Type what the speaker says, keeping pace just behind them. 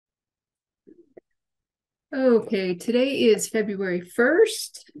Okay, today is February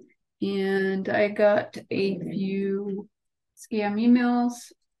 1st, and I got a few scam emails,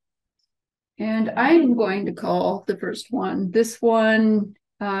 and I'm going to call the first one. This one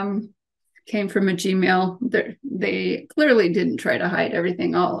came from a Gmail. They clearly didn't try to hide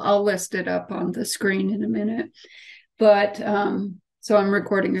everything. I'll list it up on the screen in a minute. But so I'm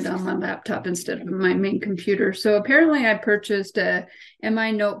recording it on my laptop instead of my main computer. So apparently I purchased a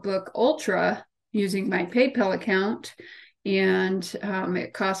MI Notebook Ultra using my PayPal account, and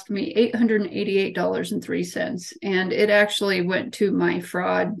it cost me $888.03. And it actually went to my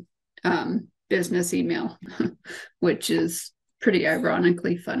fraud business email, which is pretty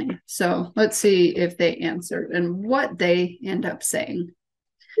ironically funny. So let's see if they answer and what they end up saying.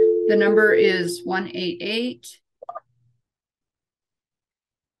 The number is 188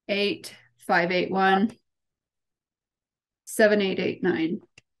 8581 7889.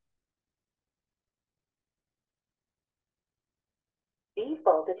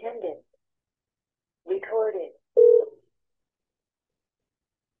 Default attendance. Recorded.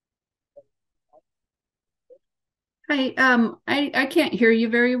 Hi, I can't hear you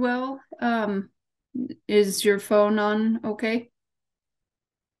very well. Is your phone on okay?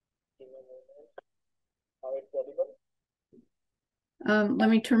 Let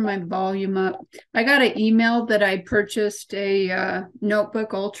me turn my volume up. I got an email that I purchased a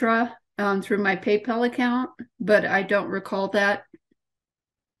Notebook Ultra through my PayPal account, but I don't recall that.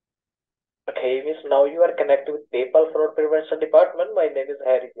 Okay, Miss, now you are connected with PayPal Fraud Prevention Department. My name is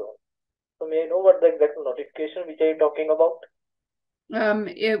Harry Jones. So may I know what the exact notification which are you talking about?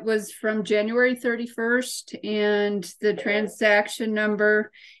 It was from January 31st, and the transaction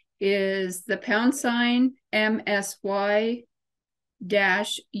number is the # MSY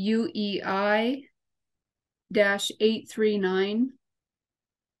UEI 839.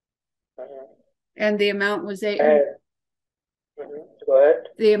 And the amount was Go ahead.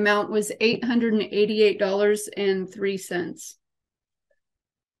 The amount was $888.03.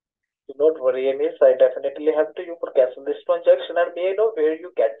 Do not worry, Miss. I definitely help you for cancel this transaction. And may I know where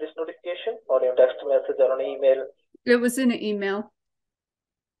you get this notification? On your text message or on email? It was in an email.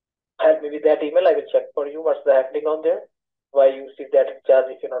 Help me with that email. I will check for you what's happening on there. Why you receive that charge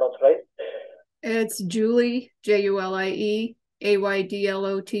if you're not authorized? It's Julie, JULIE,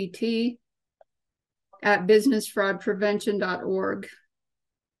 AYDLOTT at businessfraudprevention.org.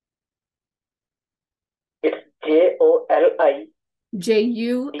 It's JOLI.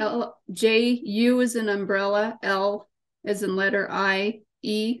 J-U is an umbrella, L is in letter I,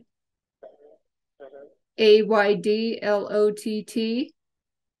 E, AYDLOTT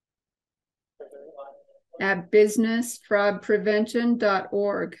at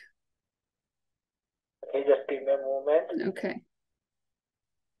businessfraudprevention.org. Okay, just give me a moment. Okay.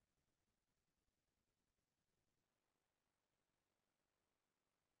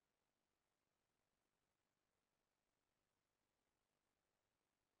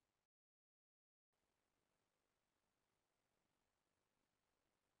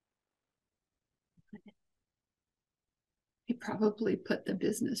 He probably put the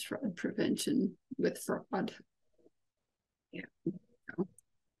business fraud prevention with fraud. Yeah.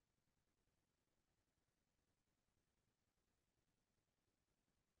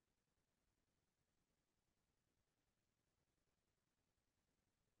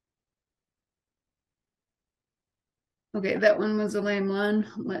 Okay, that one was a lame one.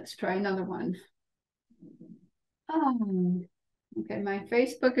 Let's try another one. Okay, my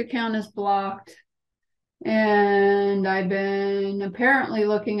Facebook account is blocked, and I've been apparently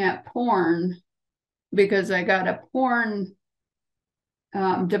looking at porn because I got a porn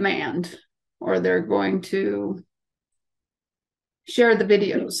demand, or they're going to share the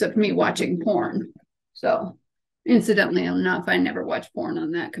videos of me watching porn. So incidentally enough, I never watch porn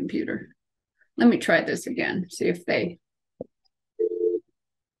on that computer. Let me try this again, see if they...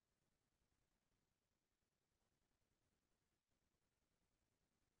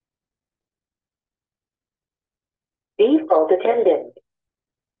 Default attendance.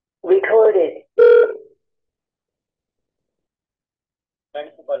 Recorded.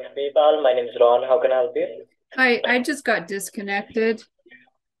 Thanks for calling PayPal. My name is Ron. How can I help you? Hi, I just got disconnected.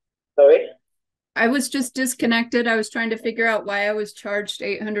 Sorry? I was just disconnected. I was trying to figure out why I was charged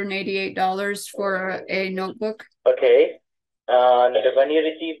 $888 for a notebook. Okay. And when you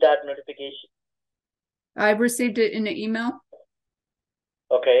received that notification? I received it in an email.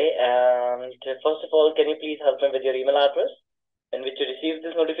 Okay. And first of all, can you please help me with your email address in which you received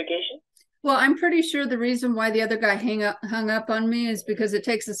this notification? Well, I'm pretty sure the reason why the other guy hung up on me is because it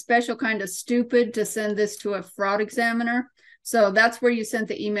takes a special kind of stupid to send this to a fraud examiner. So that's where you sent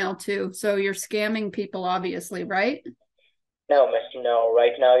the email to. So you're scamming people, obviously, right? No, Miss, no.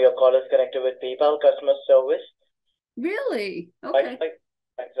 Right now, your call is connected with PayPal customer service. Really? Right, Okay. right,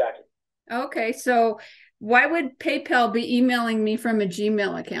 exactly. Okay. So why would PayPal be emailing me from a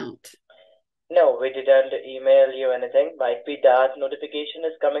Gmail account? No, we didn't email you anything. Might be that notification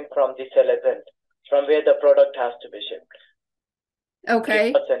is coming from the seller's end, from where the product has to be shipped. Okay. We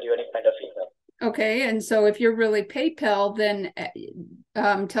did not send you any kind of email. Okay. And so if you're really PayPal, then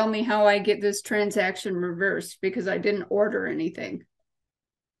tell me how I get this transaction reversed because I didn't order anything.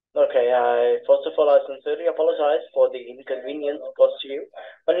 Okay, first of all, I sincerely apologize for the inconvenience caused to you.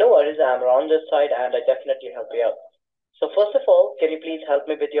 But no worries, I'm around this side and I definitely help you out. So first of all, can you please help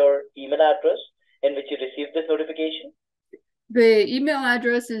me with your email address in which you received this notification? The email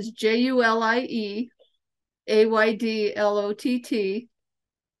address is JULIEAYDLOTT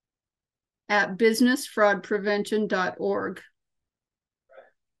at businessfraudprevention.org.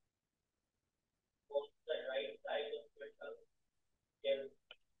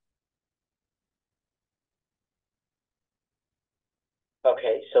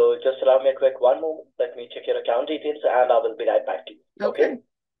 Okay, so just allow me a quick one moment. Let me check your account details and I will be right back to you. Okay.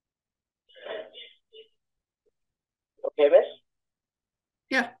 Okay, miss?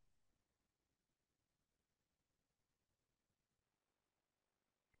 Yeah.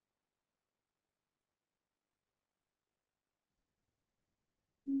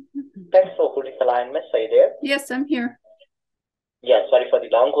 Thanks for holding the line, miss. Are you there? Yes, I'm here. Yeah, sorry for the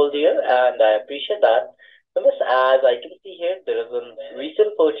long hold here, and I appreciate that. So, miss, as I can see here, there is a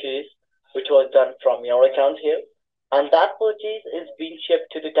recent purchase which was done from your account here, and that purchase is being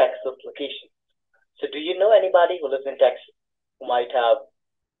shipped to the Texas location. So, do you know anybody who lives in Texas who might have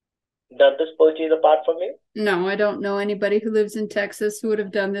done this purchase apart from you? No, I don't know anybody who lives in Texas who would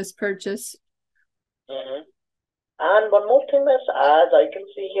have done this purchase. Mm-hmm. And one more thing is, as I can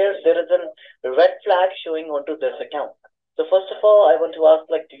see here, there is a red flag showing onto this account. So first of all, I want to ask,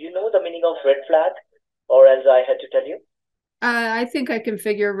 like, do you know the meaning of red flag, or else I had to tell you? I think I can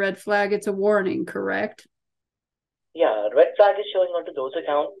figure a red flag. It's a warning, correct? Yeah, red flag is showing onto those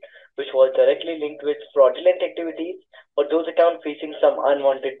accounts which was directly linked with fraudulent activities or those accounts facing some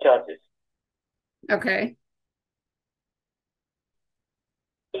unwanted charges. Okay.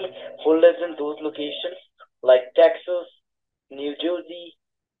 Who lives in those locations like Texas, New Jersey,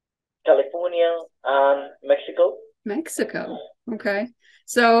 California, and Mexico? Mexico. Okay.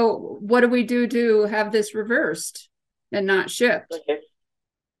 So what do we do to have this reversed and not shipped? Okay.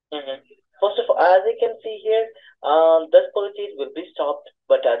 Mm-hmm. First of all, as I can see here, this purchase will be stopped.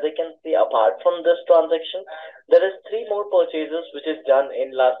 But as I can see, apart from this transaction, there is three more purchases which is done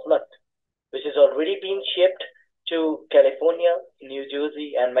in last month, which is already being shipped to California, New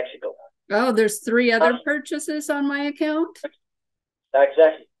Jersey, and Mexico. Oh, there's three other purchases on my account?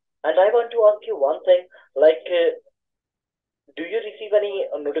 Exactly. And I want to ask you one thing, like, do you receive any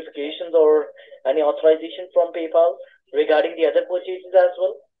notifications or any authorization from PayPal regarding the other purchases as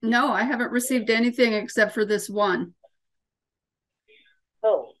well? No, I haven't received anything except for this one.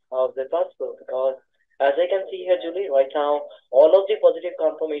 Oh, how is that possible? Because as I can see here, Julie, right now, all of the positive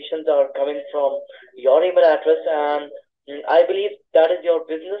confirmations are coming from your email address, and I believe that is your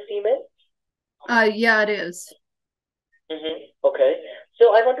business email. Yeah, it is. Okay.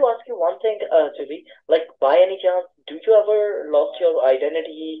 So I want to ask you one thing, Julie. Like, by any chance, do you ever lost your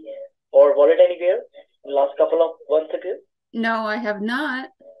identity or wallet anywhere in the last couple of months ago? No, I have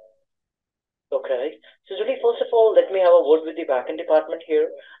not. Okay. So, Julie, first of all, let me have a word with the backend department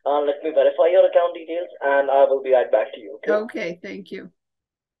here. Let me verify your account details, and I will be right back to you. Okay. Okay, thank you.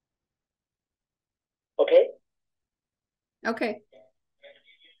 Okay. Okay.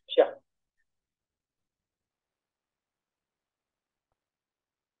 Sure.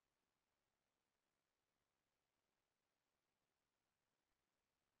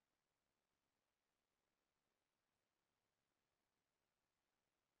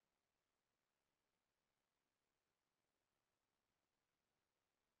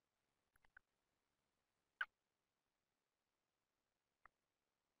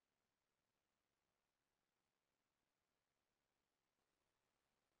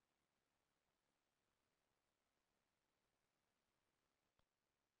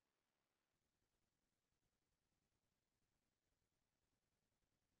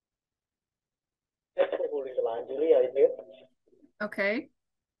 Holding the line, Julie. Are you there? Okay.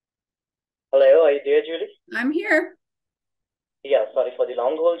 Hello, are you there, Julie? I'm here. Yeah, sorry for the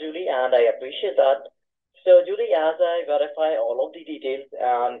long hold, Julie, and I appreciate that. So, Julie, as I verify all of the details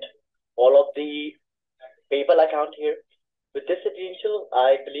and all of the PayPal account here, with this credential,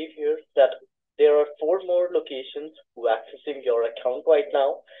 I believe here that there are 4 more locations who are accessing your account right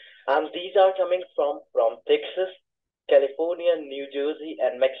now, and these are coming from Texas, California, New Jersey,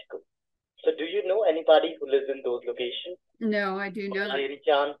 and Mexico. So do you know anybody who lives in those locations? No, I do not. By any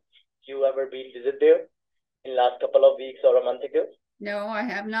chance you ever been visit there in last couple of weeks or a month ago? No, I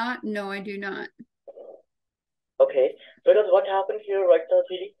have not. No, I do not. Okay, because what happened here right now,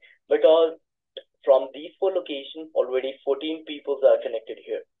 Siri? Because from these 4 locations, already 14 people are connected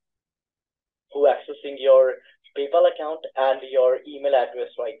here who accessing your PayPal account and your email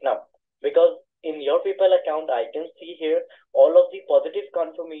address right now. Because in your PayPal account, I can see here all of the positive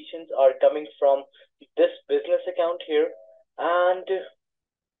confirmations are coming from this business account here, and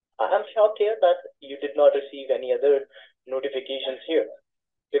I'm shocked here that you did not receive any other notifications here.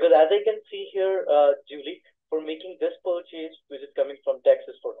 Because as I can see here, Julie, for making this purchase, which is coming from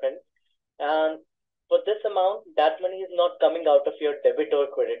Texas for friends, and for this amount, that money is not coming out of your debit or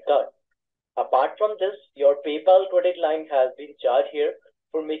credit card. Apart from this, your PayPal credit line has been charged here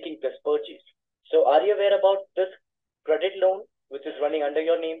for making this purchase. So are you aware about this credit loan, which is running under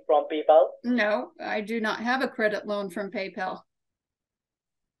your name from PayPal? No, I do not have a credit loan from PayPal.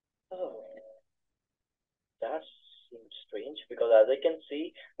 Oh, that seems strange because as I can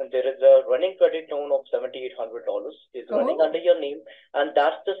see, there is a running credit loan of $7,800 is running Oh. under your name, and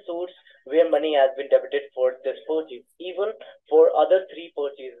that's the source where money has been debited for this purchase, even for other 3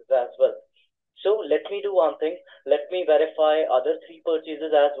 purchases as well. So let me do one thing. Let me verify other 3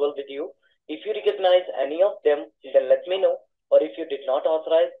 purchases as well with you. If you recognize any of them, then let me know. Or if you did not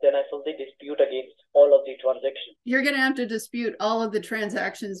authorize, then I fully dispute against all of the transactions. You're going to have to dispute all of the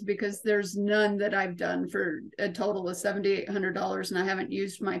transactions because there's none that I've done for a total of $7,800, and I haven't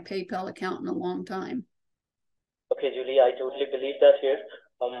used my PayPal account in a long time. Okay, Julie, I totally believe that here.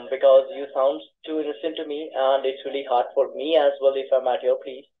 Because you sound too innocent to me, and it's really hard for me as well if I'm at your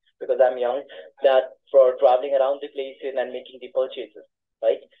place, because I'm young, that for traveling around the place and making the purchases,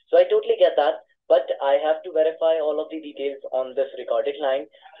 right? So I totally get that, but I have to verify all of the details on this recorded line,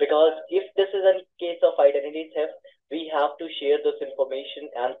 because if this is a case of identity theft, we have to share this information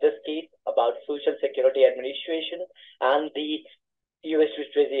and this case about Social Security Administration and the US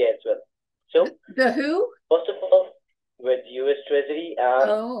Treasury as well. So the who? First of all, with US Treasury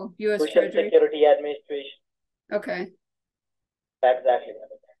and US Social Treasury. Security Administration. Okay. Exactly.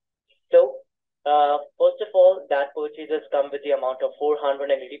 So, first of all, that purchase has come with the amount of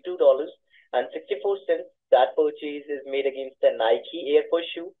 $482.64. That purchase is made against the Nike Air Force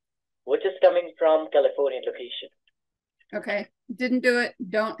shoe, which is coming from California location. Okay. Didn't do it.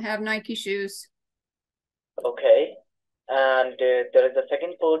 Don't have Nike shoes. Okay. And there is a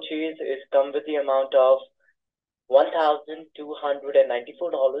second purchase is come with the amount of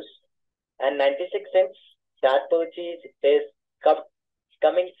 $1,294.96. That purchase is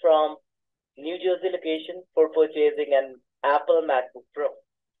coming from New Jersey location for purchasing an Apple MacBook Pro.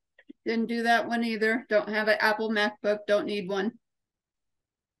 Didn't do that one either. Don't have an Apple MacBook. Don't need one.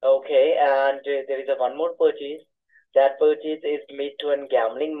 Okay, and there is one more purchase. That purchase is made to a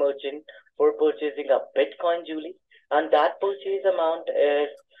gambling merchant for purchasing a Bitcoin, Julie. And that purchase amount is,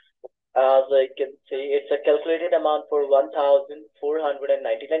 as I can say, it's a calculated amount for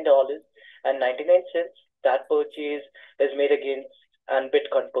 $1,499.99. That purchase is made against an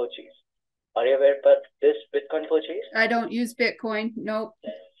Bitcoin purchase. Are you aware about this Bitcoin purchase? I don't use Bitcoin. Nope.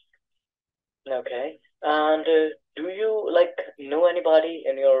 Okay. And do you know anybody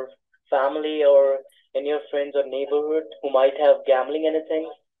in your family or in your friends or neighborhood who might have gambling anything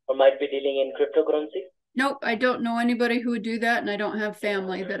or might be dealing in cryptocurrency? Nope, I don't know anybody who would do that, and I don't have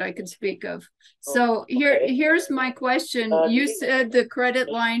family that I could speak of. So here's my question. You said the credit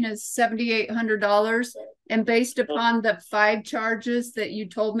line is $7,800, and based upon the 5 charges that you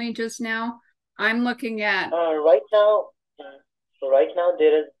told me just now, I'm looking at right now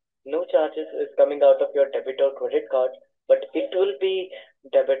there is no charges is coming out of your debit or credit card, but it will be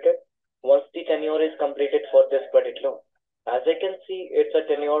debited once the tenure is completed for this credit loan. As I can see, it's a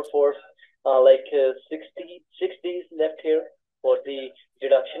tenure for 66 days left here for the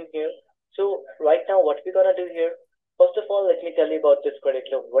deduction here. So right now, what we're gonna do here, first of all, let me tell you about this credit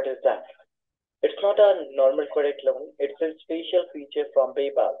loan. What is that? It's not a normal credit loan. It's a special feature from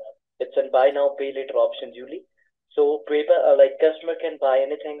PayPal. It's a buy now, pay later option, Julie. So PayPal, customer can buy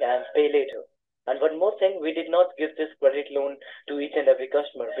anything and pay later. And one more thing, we did not give this credit loan to each and every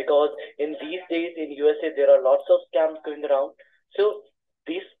customer because in these days in USA there are lots of scams going around. So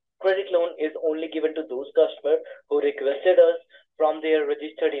this credit loan is only given to those customers who requested us from their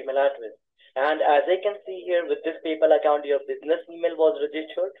registered email address. And as I can see here with this PayPal account, your business email was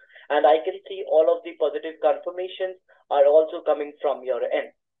registered, and I can see all of the positive confirmations are also coming from your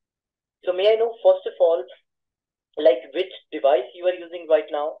end. So may I know, first of all, like which device you are using right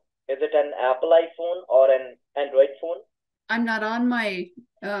now? Is it an Apple iPhone or an Android phone? I'm not on my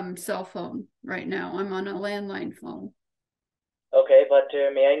cell phone right now. I'm on a landline phone. Okay, but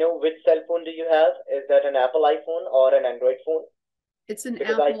may I know which cell phone do you have? Is that an Apple iPhone or an Android phone? It's an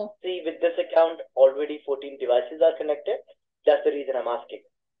Because Apple. I see with this account already 14 devices are connected. That's the reason I'm asking.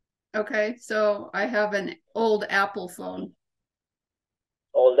 Okay, so I have an old Apple phone.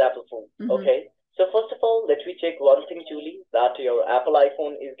 All the Apple phone. Mhm. Okay. So first of all, let me check one thing, Julie, that your Apple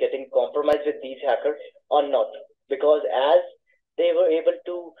iPhone is getting compromised with these hackers or not. Because as they were able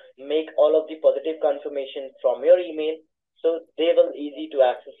to make all of the positive confirmation from your email, so they will easy to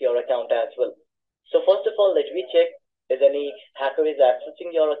access your account as well. So first of all, let me check if any hacker is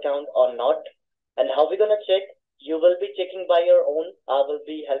accessing your account or not. And how we gonna check? You will be checking by your own. I will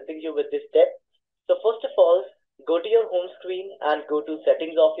be helping you with this step. So first of all, go to your home screen and go to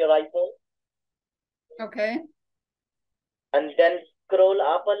settings of your iPhone, Okay. and then scroll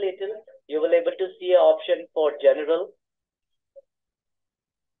up a little. You will able to see an option for general.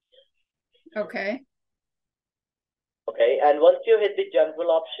 Okay. Okay, and once you hit the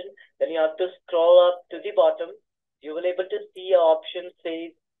general option, then you have to scroll up to the bottom. You will able to see an option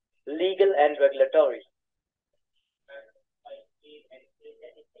says legal and regulatory.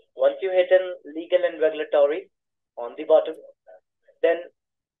 Once you hit in legal and regulatory on the bottom, then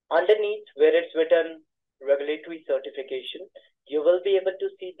underneath where it's written regulatory certification, you will be able to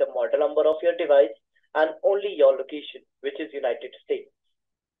see the model number of your device and only your location, which is United States.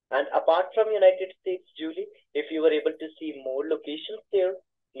 And apart from United States, Julie, if you were able to see more locations there,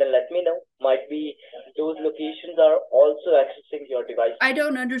 then let me know. Might be those locations are also accessing your device. I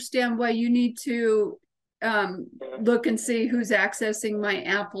don't understand why you need to look and see who's accessing my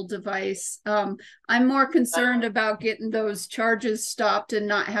Apple device. I'm more concerned about getting those charges stopped and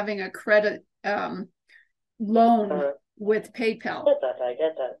not having a credit loan with PayPal. I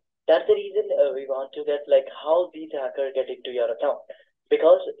get that. That's the reason we want to get like how these hackers get into your account.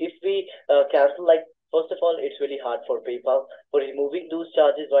 Because if we cancel, like, first of all, it's really hard for PayPal for removing those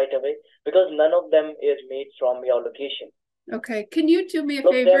charges right away because none of them is made from your location. Okay, can you do me a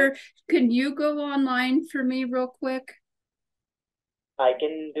favor? Can you go online for me real quick? I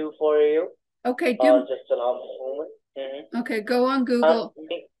can do for you. Okay, just allow me a moment. Mm-hmm. Okay, go on Google.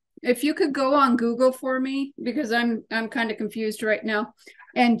 If you could go on Google for me, because I'm kind of confused right now,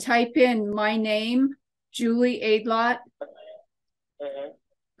 and type in my name, Julie Aidlott,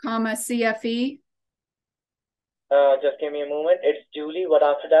 comma CFE. Just give me a moment. It's Julie. What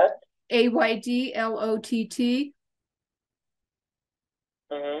after that? AYDLOTT,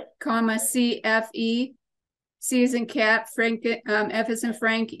 comma CFE. C is in cat, Frank, F is in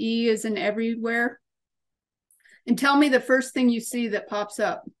Frank, E is in everywhere. And tell me the first thing you see that pops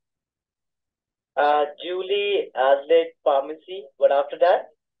up. Julie Aidlott Pharmacy. What after that?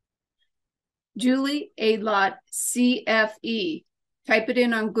 Julie Aidlott CFE. Type it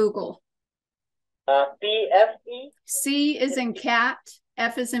in on Google. PFE. C is in cat,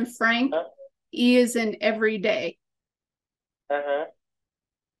 F is in Frank, E is in everyday.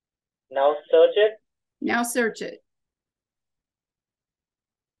 Now search it. Now search it.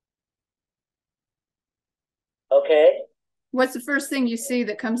 Okay. What's the first thing you see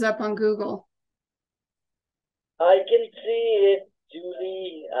that comes up on Google? I can see it.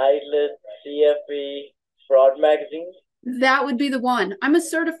 Julie Aidlott CFE fraud magazine. That would be the one. I'm a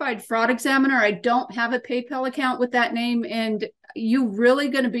certified fraud examiner. I don't have a PayPal account with that name. And you really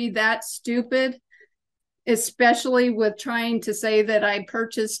going to be that stupid, especially with trying to say that I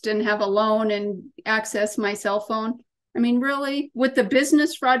purchased and have a loan and access my cell phone? I mean, really, with the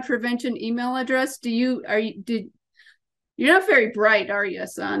business fraud prevention email address, you're not very bright, are you,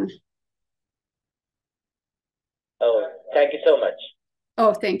 son? Oh, thank you so much.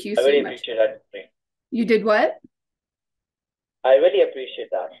 Oh, thank you so much. I really much. appreciate that. You did what? I really appreciate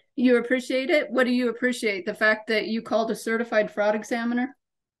that. You appreciate it? What do you appreciate? The fact that you called a certified fraud examiner?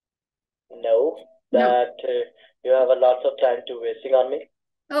 No, that you have a lot of time to wasting on me.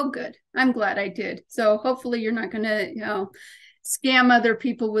 Oh, good. I'm glad I did. So hopefully you're not going to, scam other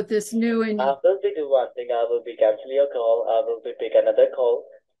people with this new and... I will be do one thing. I will be canceling your call. I will be pick another call.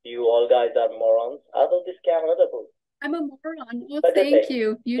 You all guys are morons. I will be scam another people. I'm a moron. Well, thank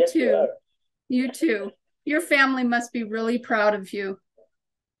you. You too. You too. Your family must be really proud of you.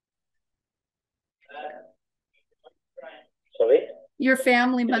 Sorry? Your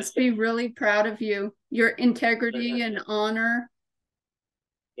family must be really proud of you. Your integrity and honor.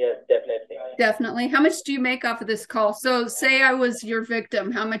 Yes, definitely. Definitely. How much do you make off of this call? So say I was your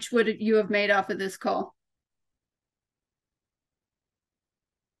victim. How much would you have made off of this call?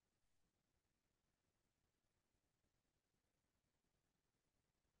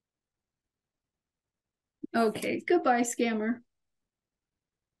 Okay, goodbye, scammer.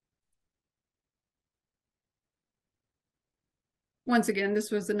 Once again,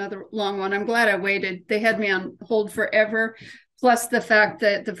 this was another long one. I'm glad I waited. They had me on hold forever. Plus the fact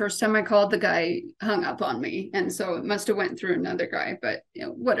that the first time I called, the guy hung up on me. And so it must have went through another guy, but you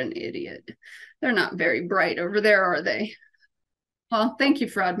know, what an idiot. They're not very bright over there, are they? Well, thank you,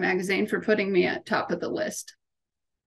 Fraud Magazine, for putting me at top of the list.